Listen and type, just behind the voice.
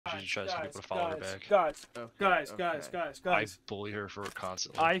she tries to get people to follow her back. Guys. I bully her for it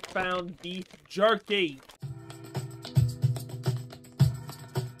constantly. I found beef jerky.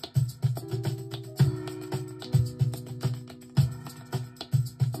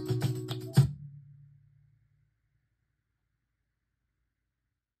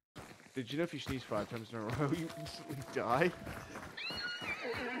 Did you know if you sneeze 5 times in a row, you instantly die?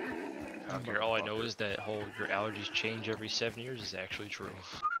 I don't care. All I know is that your allergies change every 7 years is actually true.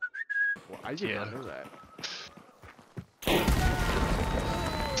 Well, I did not know that.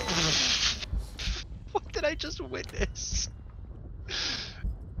 What did I just witness?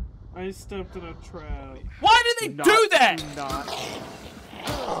 I stepped in a trap. Why did they do that?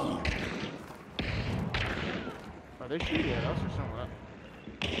 Are they shooting at us or someone else?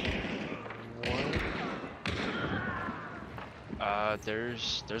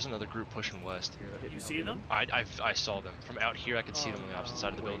 There's another group pushing west. You see them? I saw them from out here. I could see them on the opposite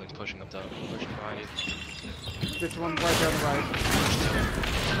side of the building, pushing behind you. This one right down the right.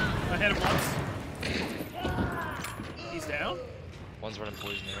 I hit him once. He's down. One's running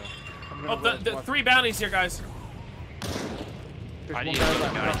poison arrow. Oh, the 3 bounties here, guys. I need another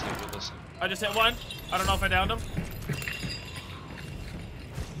guy to do this. I just hit one. I don't know if I downed him.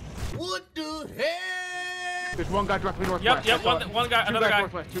 What the hell? There's one guy directly northwest. Yep, one guy, another guy.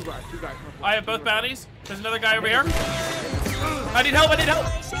 Northwest, two guys northwest. I have both bounties. There's another guy over here. I need help, I need help!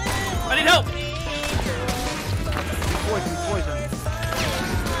 I need help! Poison.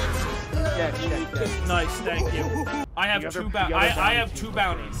 Dead. Nice, thank you. I have two bounties. I have 2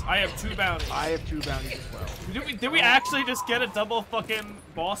 bounties. I have 2 bounties. I have 2 bounties as well. Did we actually just get a double fucking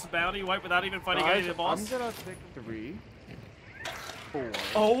boss bounty wipe without even fighting any of the boss? I'm gonna pick 3, 4.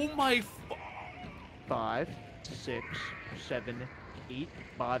 Oh my 5, 6, 7, 8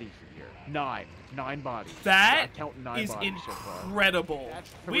 bodies here. 9 bodies. That count 9 is bodies so far. incredible.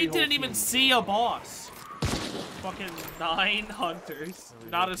 We didn't even see a boss. Fucking 9 hunters.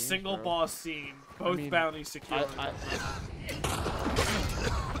 Not a single boss seen. Both bounties secured.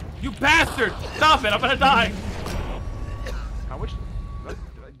 You bastard! Stop it! I'm gonna die. How much?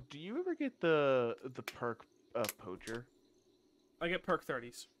 Do you ever get the perk poacher? I get perk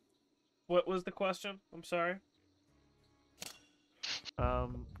 30s. What was the question? I'm sorry.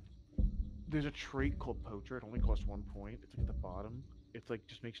 There's a trait called poacher. It only costs 1 point. It's like at the bottom. It's like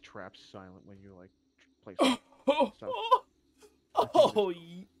just makes traps silent when you like place stuff. Oh,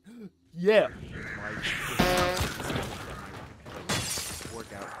 yeah.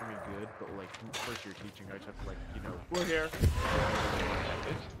 Work out for me good, but like first year teaching, I just have to like We're here.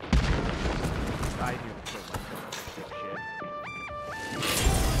 I do so much shit.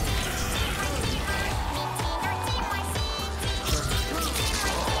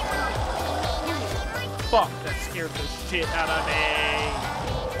 Fuck, that scared the shit out of me.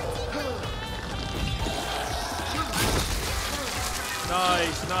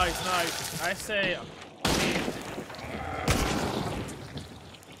 Nice. I say...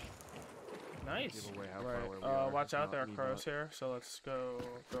 Nice. Right. Watch out, there are crows here, so let's go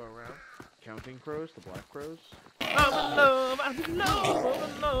around. Counting crows, the black crows. I'm in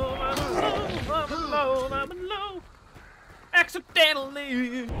love.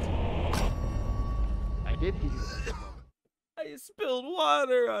 Accidentally. I did hear that. I spilled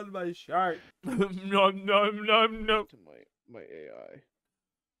water on my shirt. Nom. To my AI.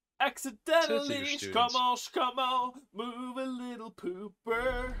 Accidentally, come on, move a little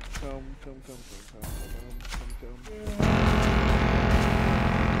pooper. Come.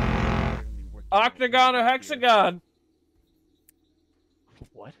 Octagon or hexagon?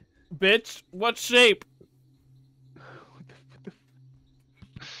 What? Bitch, what shape?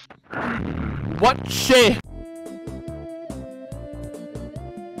 What shape?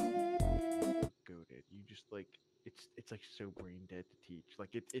 Goated. You just like it's like so brain dead to teach.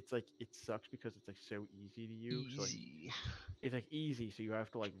 Like it's like it sucks because it's like so easy to you. So, like, it's like easy, so you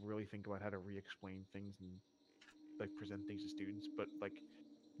have to like really think about how to re-explain things and like present things to students. But like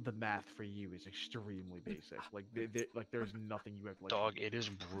the math for you is extremely basic. Like there's nothing you have to like. Dog, it is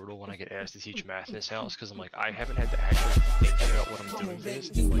brutal when I get asked to teach math in this house because I'm like I haven't had to actually think about what I'm doing for this.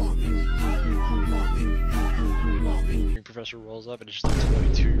 Like, professor rolls up and it's just a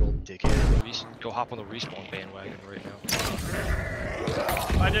 22-year-old dickhead. Go hop on the respawn bandwagon right now.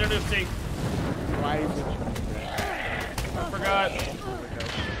 I did a new thing. Why did you do that? I forgot.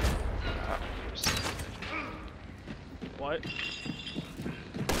 What?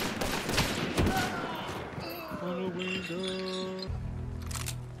 On a window.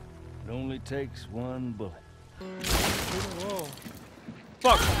 It only takes one bullet.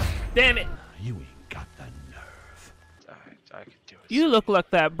 Fuck! Damn it! You ain't got the nerve. I could do it. You look like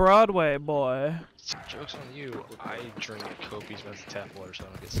that Broadway boy. Joke's on you. I drink copious amounts of tap water, so I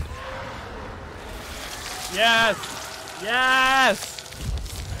don't get sick. Yes! Yes!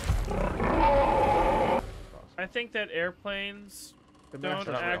 I think that airplanes don't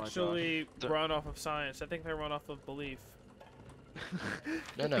actually run off of science. I think they run off of belief.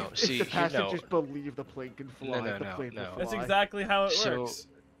 No. See, the you know. just believe the plane can fly. No. That's exactly how it So, works.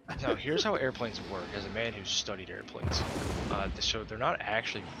 Now, here's how airplanes work. As a man who's studied airplanes, so they're not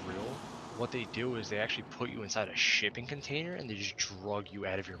actually real. What they do is they actually put you inside a shipping container and they just drug you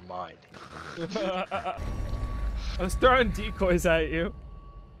out of your mind. I was throwing decoys at you.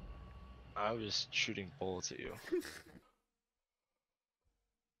 I was shooting bullets at you.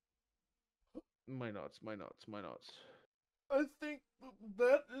 My nuts. I think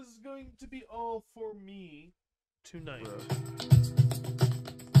that is going to be all for me tonight. Bro.